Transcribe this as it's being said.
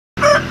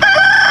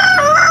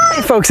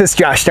folks, it's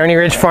Josh, Stony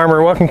Ridge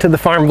Farmer. Welcome to the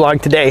farm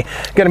vlog today.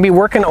 Going to be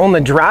working on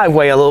the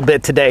driveway a little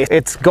bit today.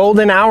 It's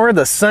golden hour,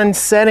 the sun's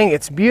setting,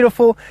 it's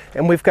beautiful,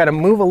 and we've got to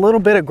move a little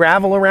bit of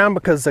gravel around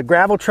because the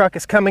gravel truck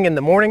is coming in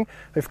the morning.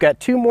 We've got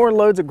 2 more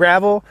loads of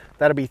gravel.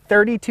 That'll be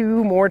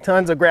 32 more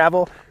tons of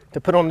gravel to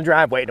put on the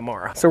driveway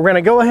tomorrow. So we're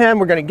going to go ahead and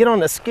we're going to get on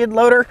the skid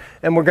loader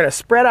and we're going to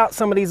spread out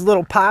some of these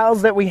little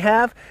piles that we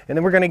have, and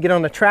then we're going to get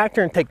on the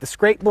tractor and take the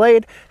scrape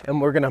blade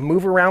and we're going to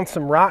move around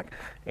some rock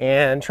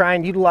and try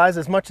and utilize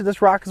as much of this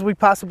rock as we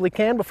possibly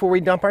can before we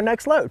dump our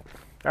next load.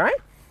 All right,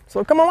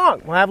 so come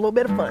along, we'll have a little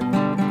bit of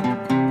fun.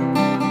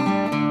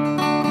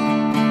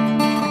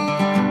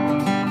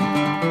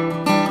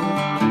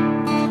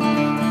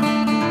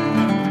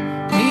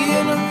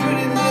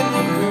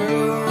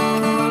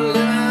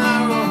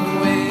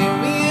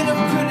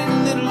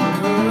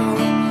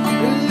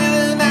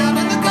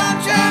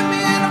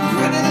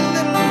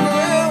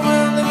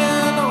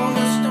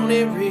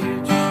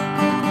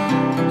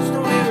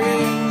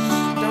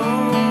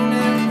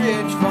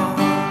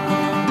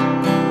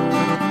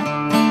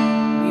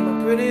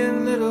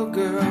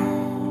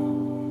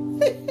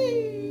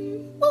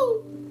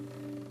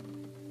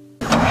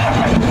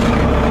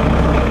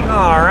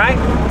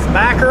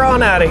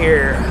 On out of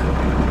here.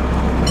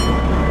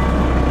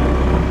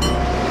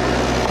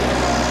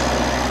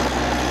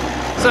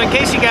 So in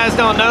case you guys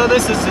don't know,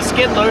 this is the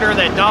skid loader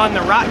that Don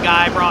the rock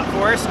guy brought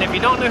for us, and if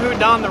you don't know who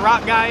Don the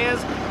rock guy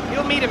is,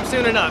 you'll meet him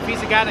soon enough.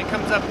 He's a guy that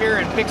comes up here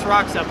and picks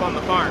rocks up on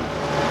the farm.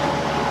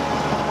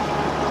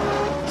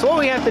 So what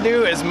we have to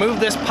do is move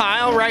this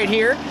pile right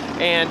here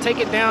and take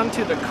it down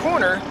to the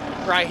corner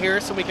right here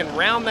so we can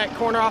round that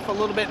corner off a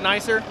little bit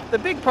nicer. The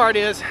big part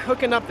is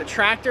hooking up the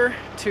tractor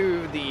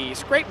to the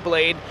scrape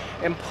blade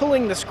and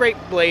pulling the scrape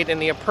blade in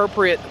the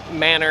appropriate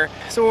manner.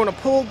 So we want to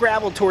pull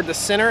gravel toward the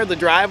center of the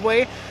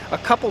driveway a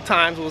couple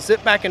times. We'll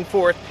zip back and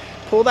forth,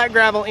 pull that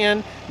gravel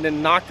in, and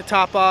then knock the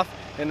top off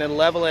and then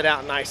level it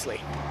out nicely.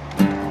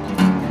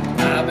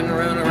 I've been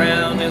running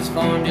around this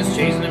farm just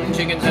chasing them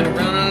chickens that are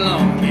running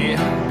along,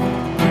 yeah.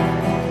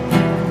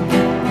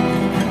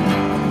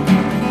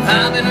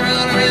 I've been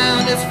running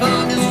around this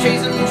farm just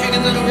chasing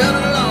chickens that are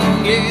running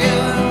along,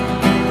 yeah.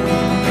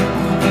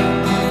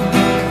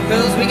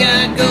 'Cause we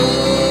got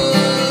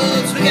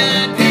goats, we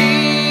got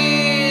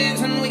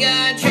pigs, and we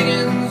got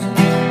chickens.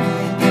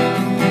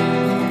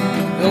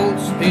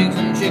 Goats, pigs,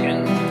 and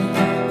chickens.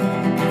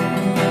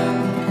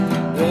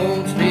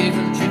 Goats, pigs,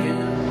 and chickens.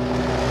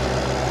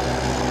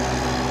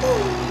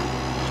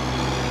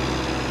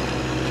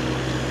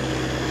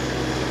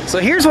 So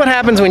here's what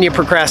happens when you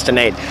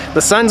procrastinate.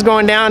 The sun's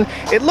going down,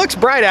 it looks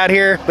bright out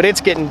here, but it's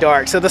getting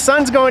dark. So the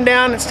sun's going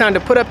down, it's time to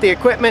put up the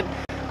equipment.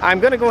 I'm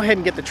gonna go ahead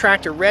and get the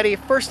tractor ready.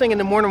 First thing in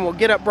the morning, we'll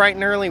get up bright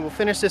and early, we'll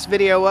finish this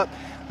video up,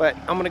 but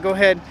I'm gonna go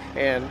ahead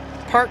and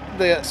park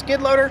the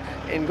skid loader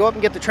and go up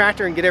and get the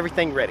tractor and get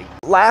everything ready.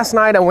 Last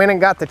night I went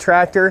and got the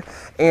tractor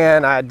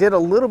and I did a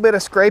little bit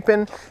of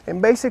scraping, and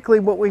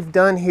basically what we've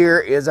done here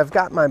is I've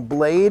got my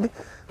blade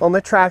on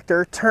the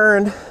tractor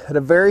turned at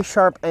a very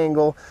sharp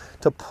angle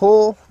to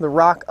pull the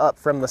rock up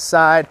from the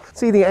side.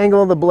 See the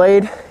angle of the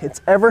blade?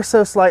 It's ever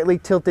so slightly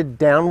tilted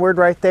downward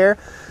right there,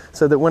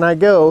 so that when I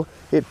go,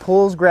 it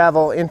pulls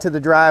gravel into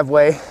the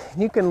driveway.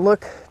 You can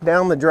look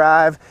down the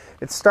drive.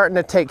 It's starting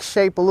to take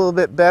shape a little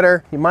bit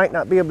better. You might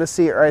not be able to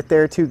see it right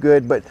there too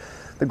good, but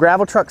the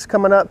gravel truck's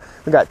coming up.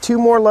 We've got 2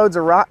 more loads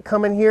of rock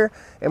coming here,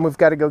 and we've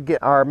got to go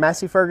get our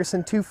Massey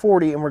Ferguson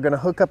 240, and we're gonna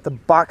hook up the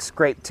box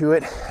scrape to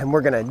it, and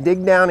we're gonna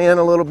dig down in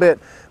a little bit.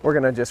 We're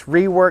gonna just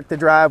rework the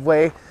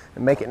driveway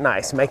and make it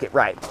nice, make it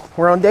right.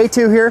 We're on day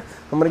 2 here.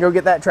 I'm gonna go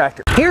get that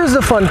tractor. Here's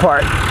the fun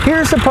part.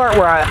 Here's the part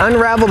where I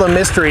unravel the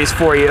mysteries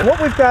for you. What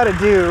we've got to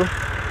do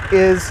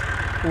is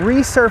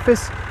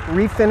resurface,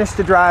 refinish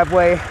the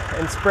driveway,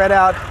 and spread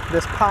out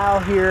this pile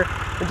here,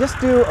 and just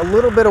do a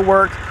little bit of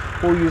work.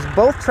 We'll use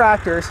both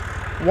tractors.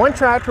 One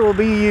tractor will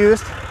be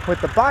used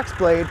with the box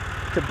blade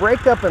to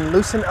break up and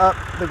loosen up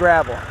the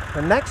gravel.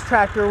 The next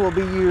tractor will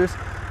be used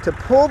to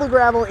pull the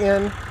gravel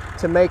in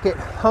to make it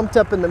humped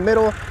up in the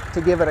middle to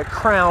give it a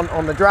crown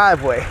on the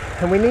driveway.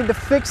 And we need to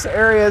fix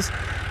areas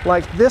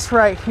like this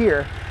right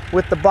here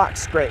with the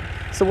box scrape.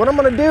 So what I'm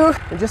gonna do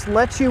is just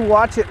let you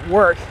watch it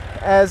work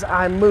as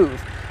I move.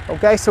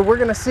 Okay, so we're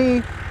gonna see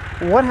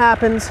what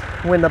happens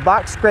when the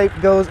box scrape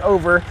goes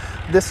over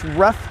this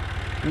rough,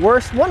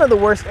 one of the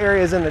worst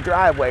areas in the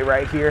driveway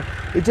right here.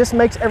 It just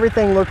makes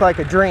everything look like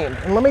a dream.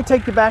 And let me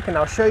take you back and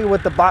I'll show you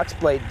what the box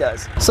blade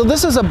does. So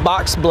this is a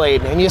box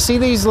blade, and you see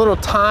these little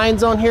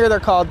tines on here? They're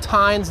called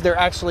tines. They're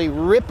actually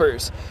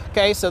rippers.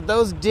 Okay, so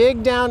those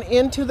dig down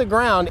into the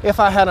ground if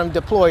I had them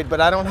deployed,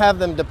 but I don't have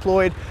them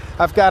deployed.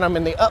 I've got them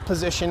in the up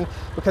position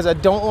because I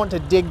don't want to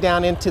dig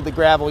down into the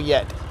gravel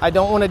yet. I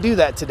don't want to do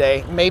that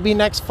today. Maybe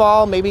next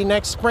fall, maybe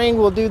next spring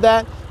we'll do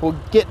that. We'll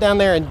get down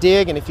there and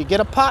dig, and if you get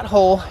a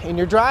pothole in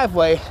your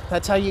driveway,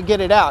 that's how you get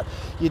it out.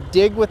 You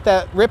dig with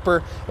that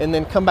ripper and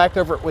then come back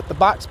over it with the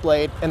box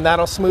blade, and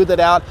that'll smooth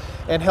it out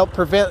and help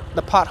prevent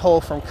the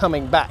pothole from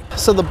coming back.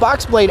 So the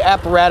box blade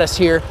apparatus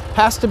here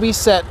has to be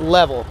set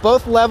level,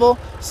 both level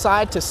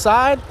side to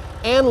side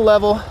and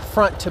level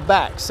front to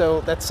back.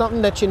 So that's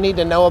something that you need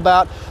to know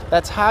about.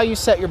 That's how you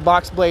set your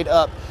box blade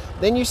up.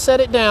 Then you set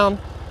it down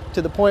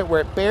to the point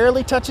where it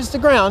barely touches the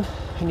ground,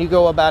 and you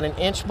go about an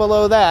inch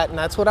below that, and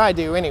that's what I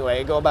do anyway.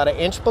 I go about an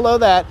inch below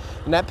that,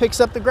 and that picks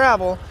up the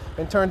gravel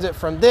and turns it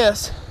from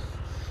this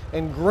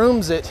and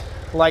grooms it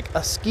like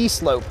a ski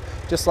slope,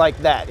 just like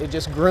that. It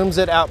just grooms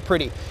it out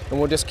pretty. And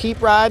we'll just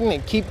keep riding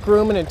and keep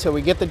grooming until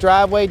we get the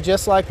driveway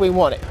just like we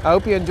want it. I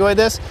hope you enjoy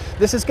this.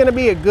 This is gonna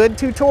be a good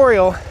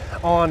tutorial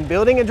on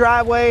building a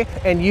driveway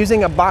and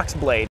using a box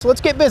blade. So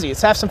let's get busy,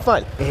 let's have some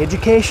fun.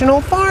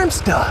 Educational farm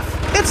stuff.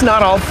 It's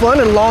not all fun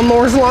and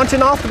lawnmowers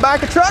launching off the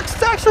back of trucks.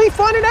 It's actually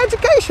fun and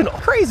educational.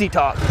 Crazy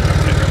talk.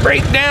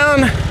 Brake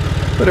down,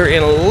 put her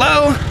in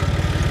low,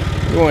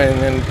 going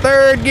in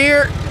third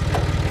gear,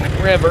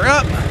 rev her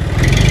up.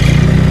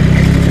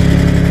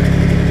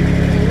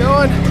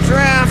 Going,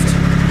 draft,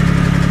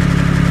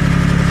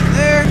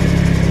 there.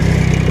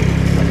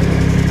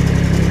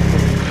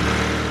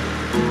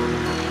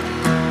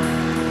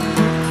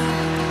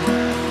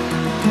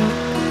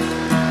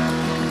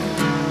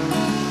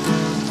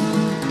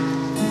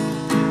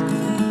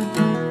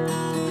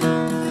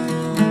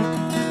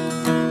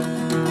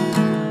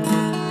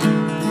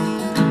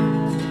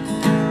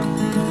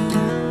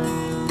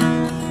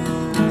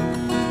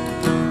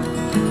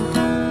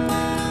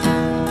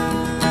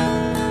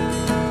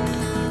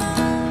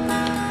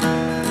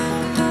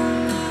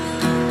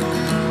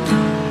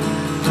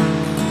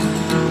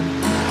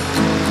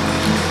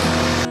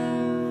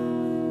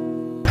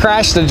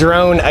 Crashed the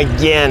drone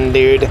again,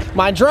 dude.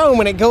 My drone,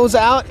 when it goes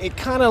out, it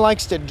kind of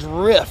likes to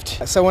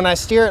drift. So when I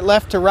steer it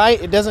left to right,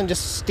 it doesn't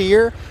just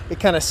steer, it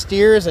kind of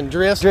steers and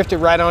drifts. Drifted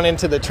right on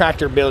into the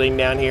tractor building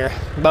down here.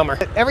 Bummer.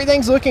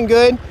 Everything's looking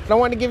good. I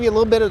want to give you a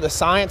little bit of the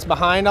science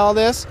behind all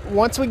this.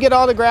 Once we get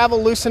all the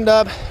gravel loosened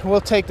up,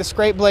 we'll take the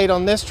scrape blade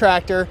on this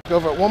tractor, go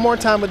over it one more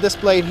time with this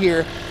blade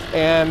here,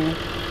 and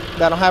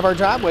that'll have our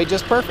driveway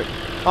just perfect.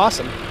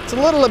 Awesome. It's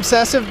a little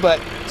obsessive,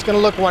 but it's gonna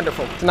look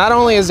wonderful. So not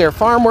only is there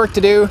farm work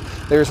to do,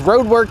 there's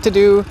road work to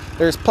do,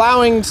 there's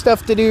plowing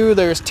stuff to do,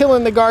 there's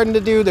tilling the garden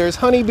to do, there's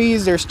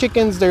honeybees, there's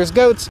chickens, there's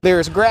goats,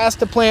 there's grass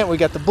to plant. We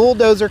got the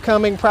bulldozer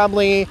coming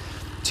probably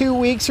 2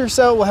 weeks or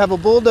so. We'll have a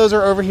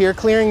bulldozer over here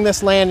clearing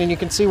this land, and you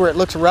can see where it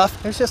looks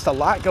rough. There's just a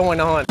lot going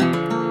on.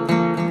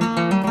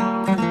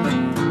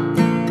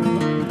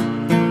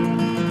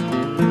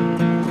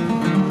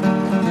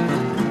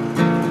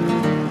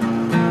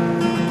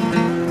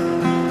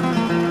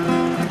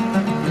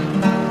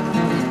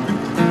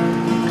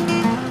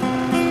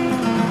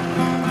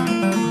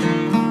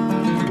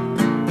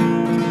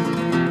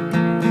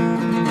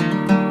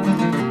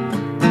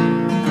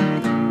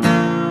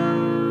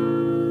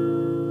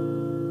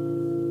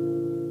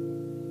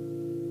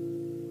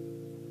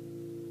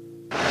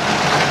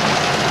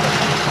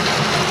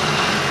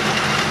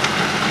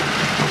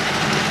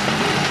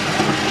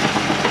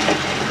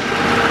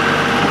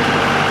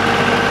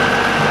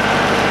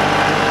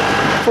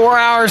 4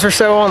 hours or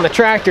so on the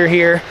tractor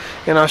here,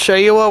 and I'll show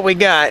you what we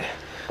got.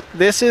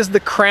 This is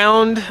the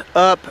crowned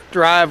up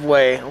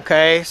driveway,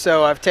 okay?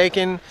 So I've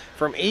taken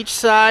from each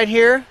side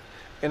here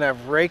and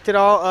I've raked it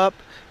all up,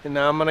 and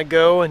now I'm gonna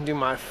go and do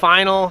my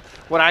final,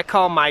 what I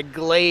call my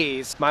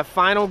glaze, my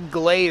final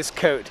glaze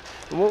coat.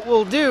 And what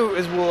we'll do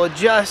is we'll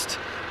adjust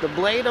the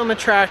blade on the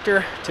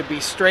tractor to be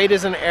straight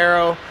as an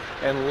arrow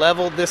and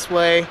leveled this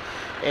way,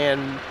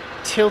 and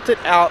tilt it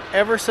out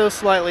ever so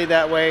slightly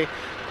that way,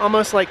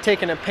 almost like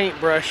taking a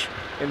paintbrush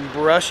and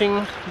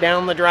brushing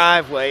down the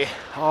driveway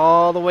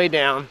all the way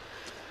down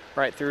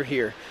right through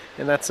here.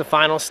 And that's the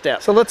final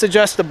step. So let's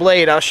adjust the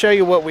blade. I'll show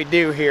you what we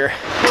do here.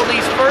 Pull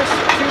these first 2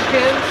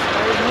 pins.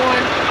 There's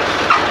one.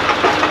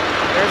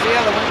 There's the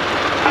other one.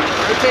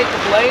 Rotate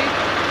the blade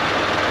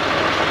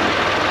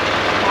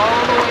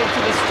all the way to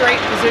the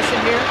straight position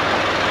here.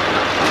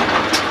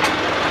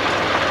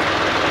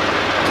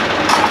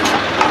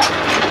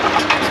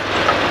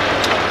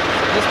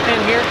 This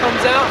pin here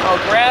comes out. I'll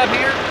grab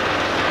here,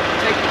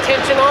 take the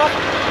tension off,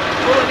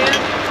 pull it in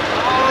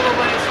all the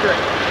way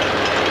straight.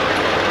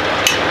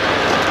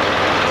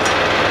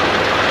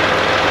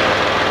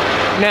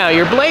 Now,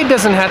 your blade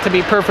doesn't have to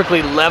be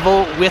perfectly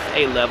level with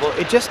a level.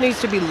 It just needs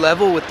to be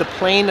level with the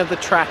plane of the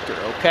tractor,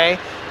 okay?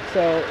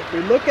 So if we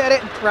look at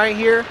it right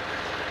here,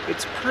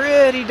 it's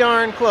pretty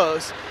darn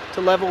close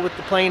to level with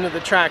the plane of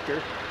the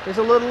tractor. There's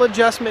a little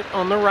adjustment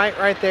on the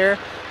right there,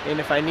 and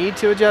if I need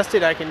to adjust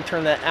it, I can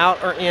turn that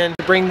out or in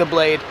to bring the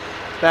blade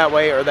that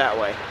way or that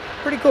way.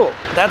 Pretty cool.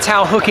 That's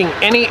how hooking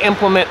any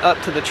implement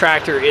up to the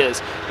tractor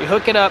is. You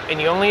hook it up and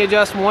you only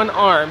adjust one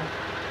arm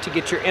to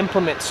get your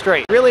implement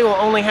straight. Really will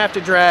only have to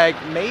drag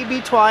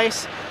maybe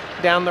twice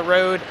down the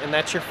road, and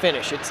that's your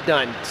finish. It's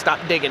done.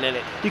 Stop digging in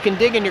it. You can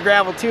dig in your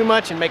gravel too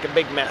much and make a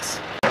big mess.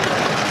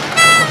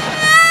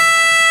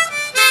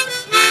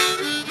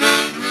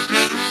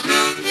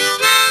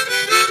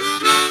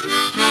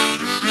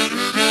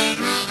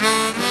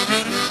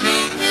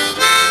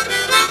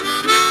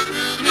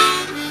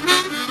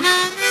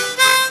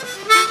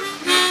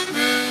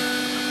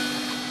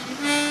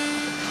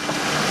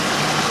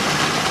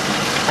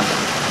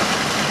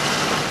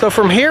 So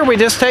from here we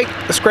just take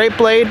the scrape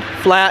blade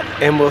flat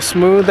and we'll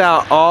smooth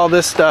out all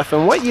this stuff.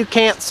 And what you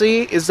can't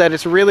see is that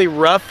it's really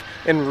rough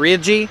and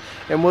ridgy,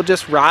 and we'll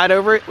just ride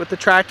over it with the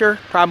tractor,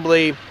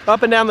 probably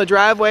up and down the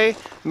driveway,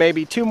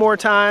 maybe 2 more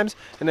times,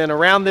 and then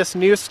around this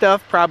new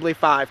stuff probably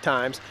 5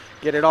 times.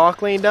 Get it all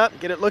cleaned up,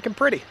 get it looking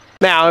pretty.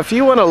 Now, if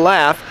you want to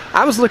laugh,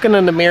 I was looking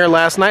in the mirror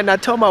last night and I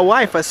told my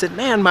wife, I said,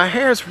 man, my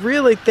hair's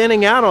really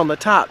thinning out on the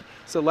top.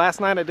 So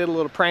last night I did a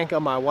little prank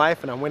on my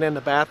wife and I went in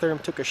the bathroom,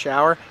 took a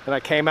shower, and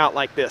I came out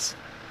like this.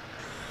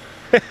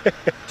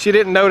 She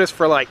didn't notice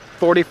for like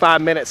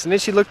 45 minutes, and then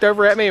she looked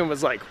over at me and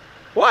was like,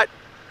 what?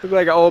 Look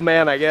like an old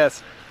man, I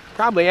guess.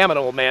 Probably am an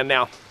old man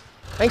now.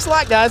 Thanks a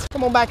lot, guys.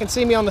 Come on back and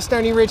see me on the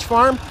Stony Ridge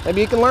farm.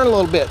 Maybe you can learn a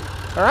little bit.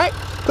 All right?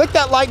 Click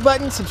that like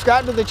button,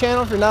 subscribe to the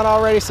channel if you're not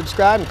already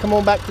subscribed, and come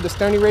on back to the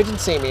Stony Ridge and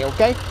see me,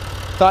 okay?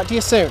 Talk to you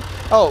soon.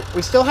 Oh,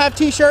 we still have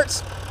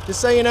t-shirts. Just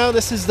so you know,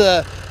 this is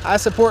the I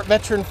Support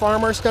Veteran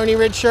Farmer Stony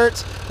Ridge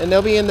shirts, and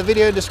they'll be in the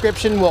video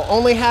description. We'll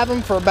only have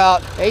them for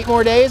about 8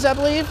 more days, I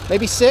believe,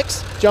 maybe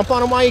 6. Jump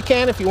on them while you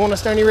can if you want a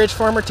Stony Ridge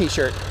Farmer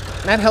t-shirt.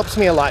 That helps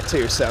me a lot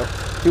too, so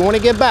if you want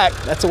to give back,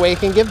 that's a way you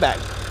can give back.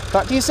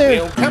 Talk to you soon.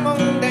 Well, come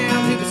on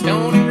down to the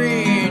Stony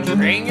Ridge,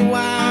 bring your